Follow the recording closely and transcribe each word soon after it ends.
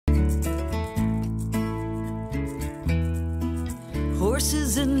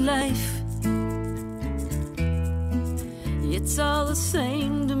Horses in life, it's all the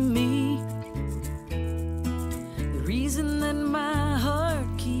same to me. The reason that my heart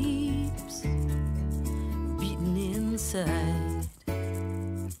keeps beating inside.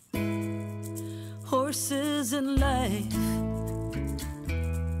 Horses in life,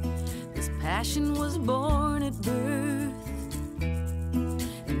 this passion was born at birth.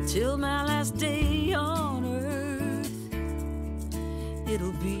 Until my last day on earth,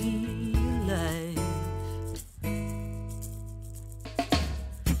 it'll be life.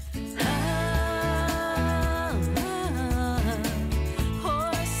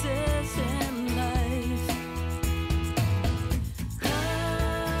 Horses in life.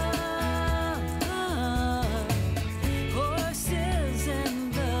 Horses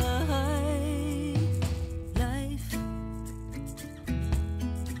in life.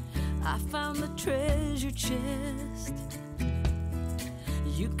 I found the treasure chest.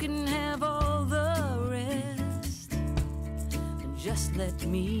 You can have all the rest. Just let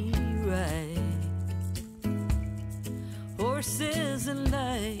me ride. Horses in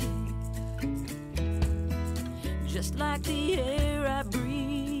life, just like the air I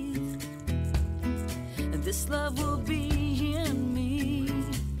breathe. And this love will be in me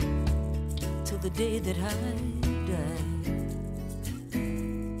till the day that I die.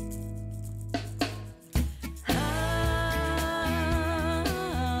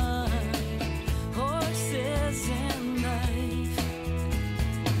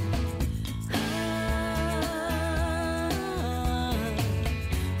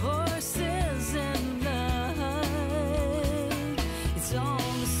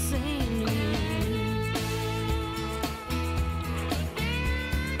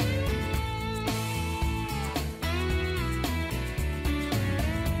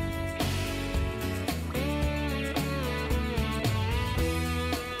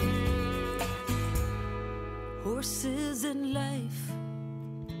 Horses in life,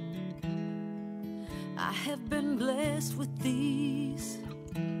 I have been blessed with these.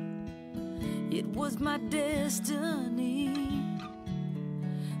 It was my destiny.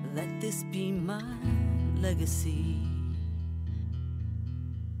 Let this be my legacy.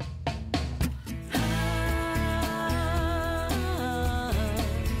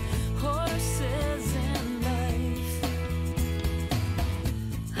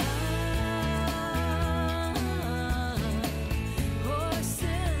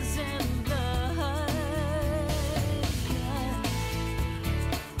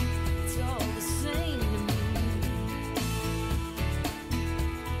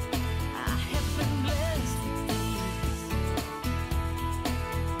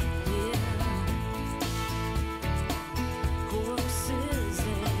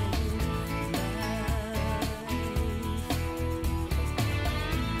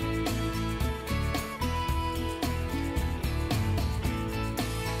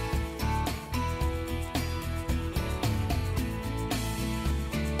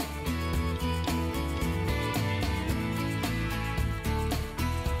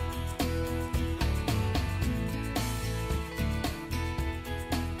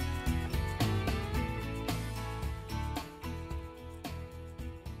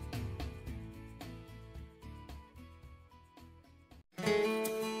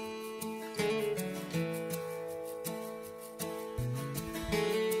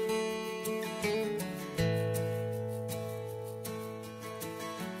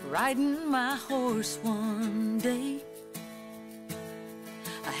 Riding my horse one day,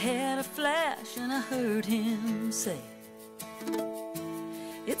 I had a flash and I heard him say,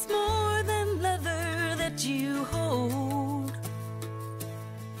 it's more than leather that you hold.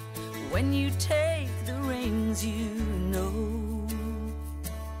 When you take the reins, you know.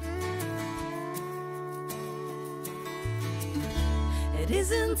 It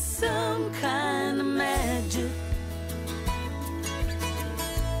isn't some kind of magic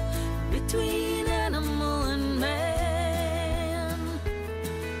between animal and man,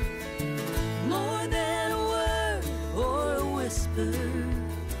 more than a word or a whisper.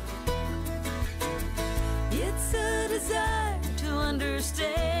 It's a desire to understand,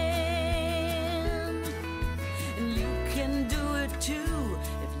 and you can do it too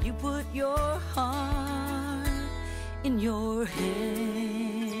if you put your heart in your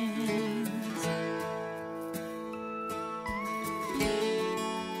hands.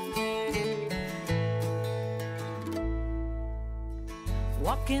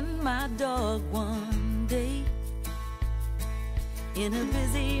 Walking my dog one day, in a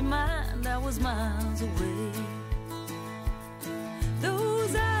busy mind I was miles away.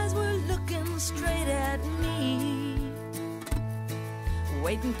 Those eyes were looking straight at me,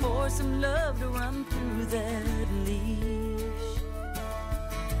 waiting for some love to run through that leash.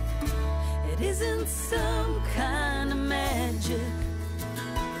 It isn't some kind of magic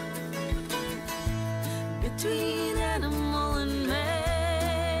between animal and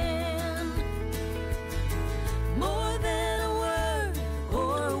man, more than a word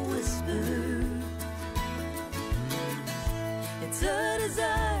or a whisper. It's a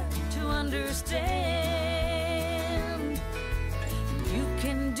desire to understand. You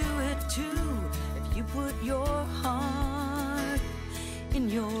can do it too if you put your heart in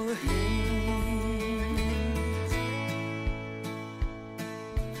your hands.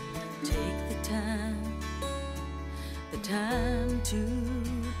 Take the time to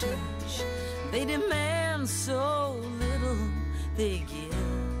touch. They demand so little, they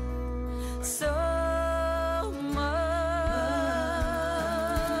give so much.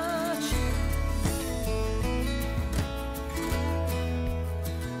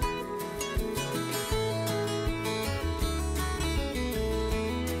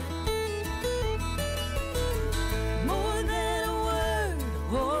 More than a word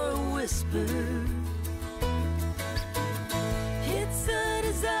or a whisper, it's a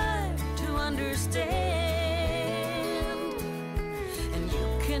desire to understand, and you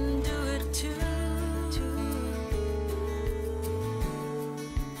can do it too.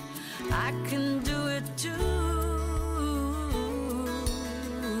 I can do it too.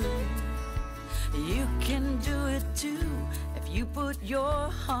 You can do it too if you put your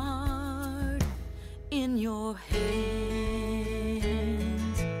heart in your hands.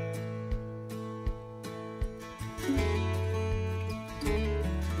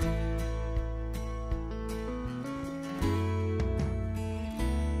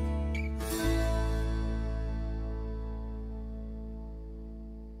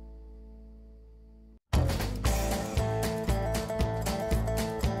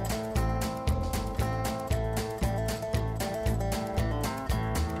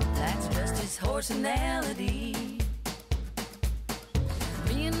 Personality,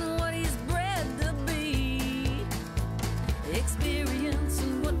 being what he's bred to be, experience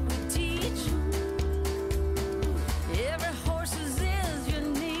and what we teach. Every horse is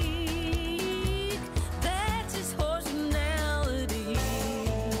unique. That's his personality.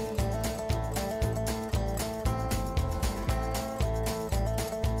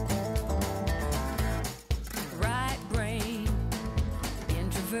 Right brain,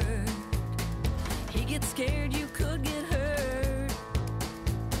 introvert. He gets scared you could get hurt.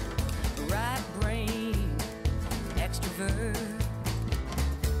 Right brain, extrovert.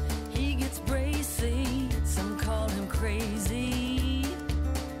 He gets bracy, some call him crazy.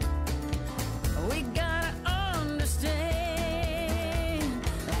 We gotta understand,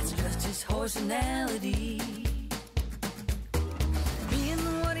 that's just his personality. Being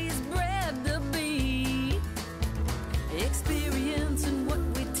what he's bred to be, experience and what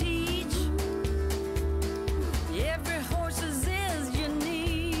we teach. Every horse is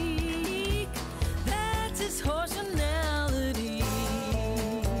unique. That's his personality.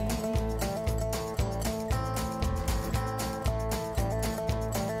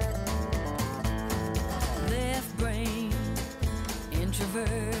 Left brain,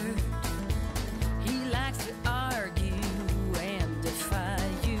 introvert.